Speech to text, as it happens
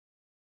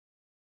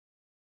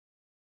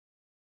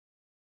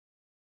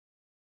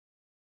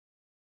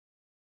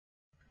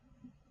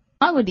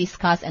I will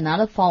discuss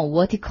another form of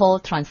vertical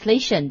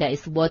translation, that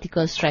is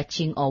vertical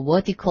stretching or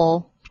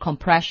vertical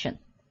compression.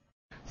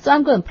 So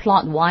I'm going to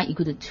plot y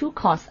equal to 2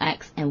 cos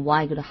x and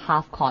y equal to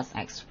half cos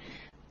x.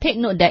 Take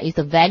note that if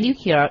the value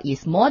here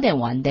is more than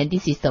 1, then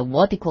this is the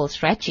vertical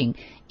stretching.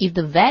 If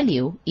the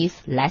value is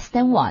less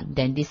than 1,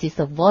 then this is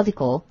the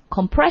vertical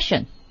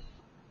compression.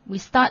 We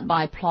start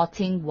by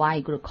plotting y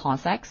equal to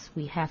cos x.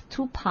 We have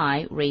 2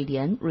 pi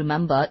radian.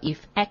 Remember,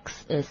 if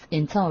x is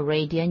internal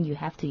radian, you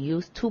have to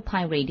use 2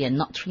 pi radian,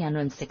 not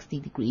 360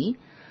 degree.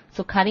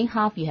 So cutting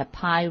half, you have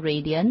pi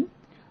radian.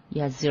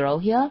 You have 0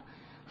 here.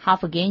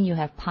 Half again, you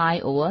have pi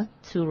over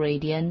 2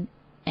 radian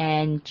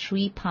and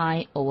 3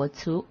 pi over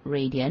 2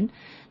 radian.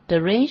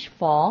 The range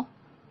for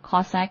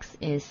cos x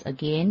is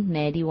again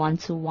 -1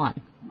 to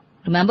 1.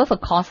 Remember, for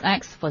cos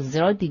x, for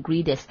 0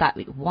 degree, they start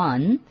with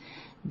 1.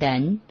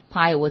 Then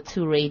pi over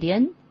 2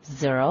 radian,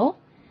 0.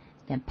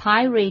 Then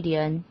pi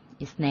radian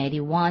is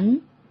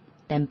 -1.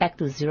 Then back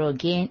to 0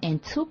 again.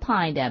 And 2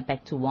 pi, they are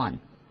back to 1.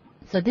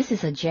 So this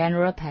is a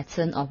general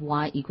pattern of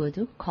y equal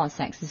to cos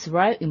x. It's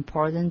very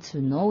important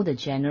to know the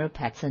general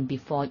pattern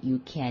before you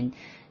can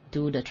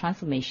do the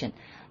transformation.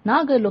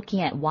 Now we're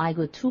looking at y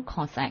equal to 2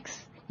 cos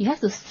x. You have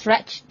to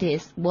stretch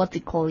this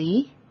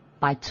vertically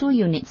by 2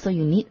 units. So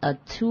you need a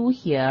 2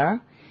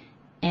 here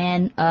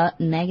and a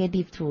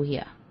 -2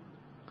 here.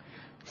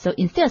 So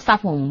instead of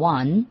start from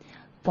 1,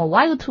 for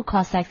y equal to 2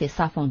 cos x, they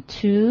start from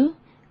 2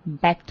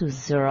 back to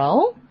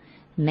 0.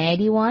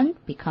 -1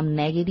 become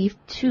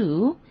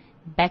 -2.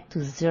 Back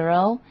to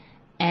 0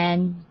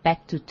 and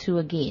back to 2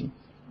 again.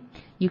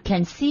 You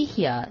can see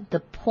here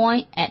the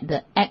point at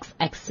the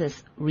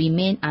x-axis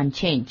remain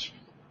unchanged.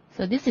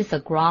 So this is a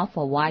graph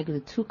for y equal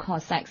to 2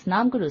 cos x. Now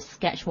I'm going to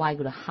sketch y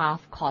equal to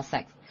half cos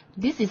x.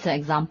 This is an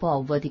example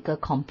of vertical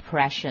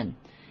compression.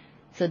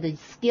 So the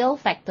scale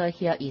factor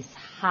here is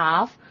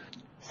half.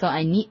 So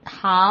I need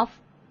half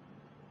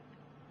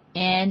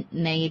and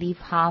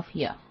 -half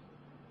here.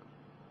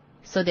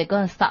 So they're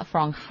going to start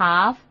from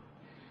half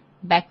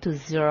back to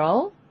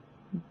 0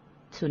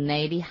 to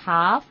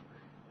 -half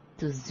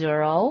to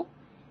 0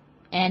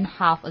 and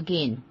half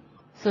again.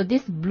 So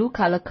this blue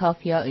color curve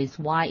here is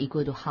y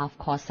equal to half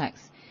cos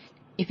x.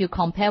 If you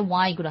compare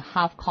y equal to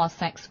half cos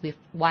x with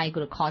y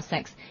equal to cos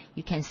x,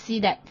 you can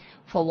see that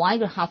for y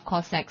equal to half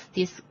cos x,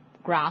 this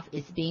graph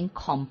is being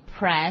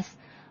compressed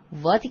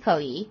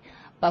vertically,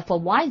 but for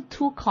y equal to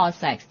 2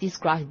 cos x, this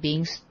graph is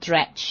being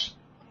stretched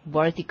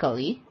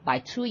vertically by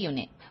 2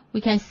 units.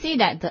 We can see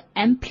that the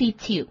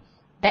amplitude,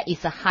 that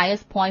is the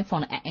highest point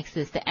from the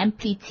axis. The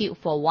amplitude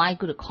for y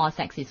equal to cos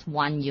x is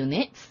 1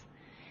 unit.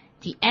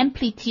 The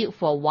amplitude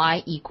for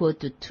y equal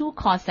to 2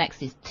 cos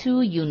x is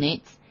 2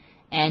 units.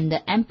 And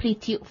the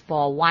amplitude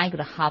for y equal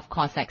to half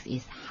cos x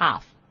is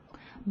half.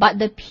 But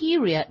the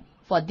period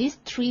for these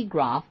 3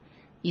 graphs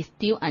is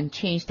still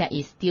unchanged. That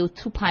is still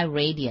 2 pi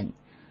radian.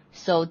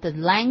 So the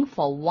length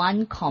for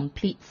one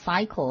complete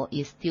cycle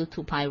is still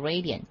 2 pi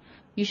radian.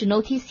 You should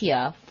notice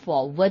here,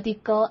 for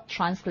vertical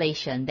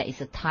translation, there is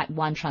a type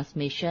 1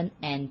 transmission,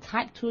 and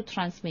type 2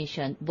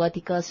 transmission,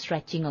 vertical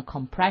stretching or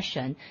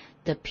compression,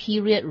 the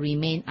period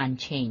remain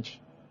unchanged.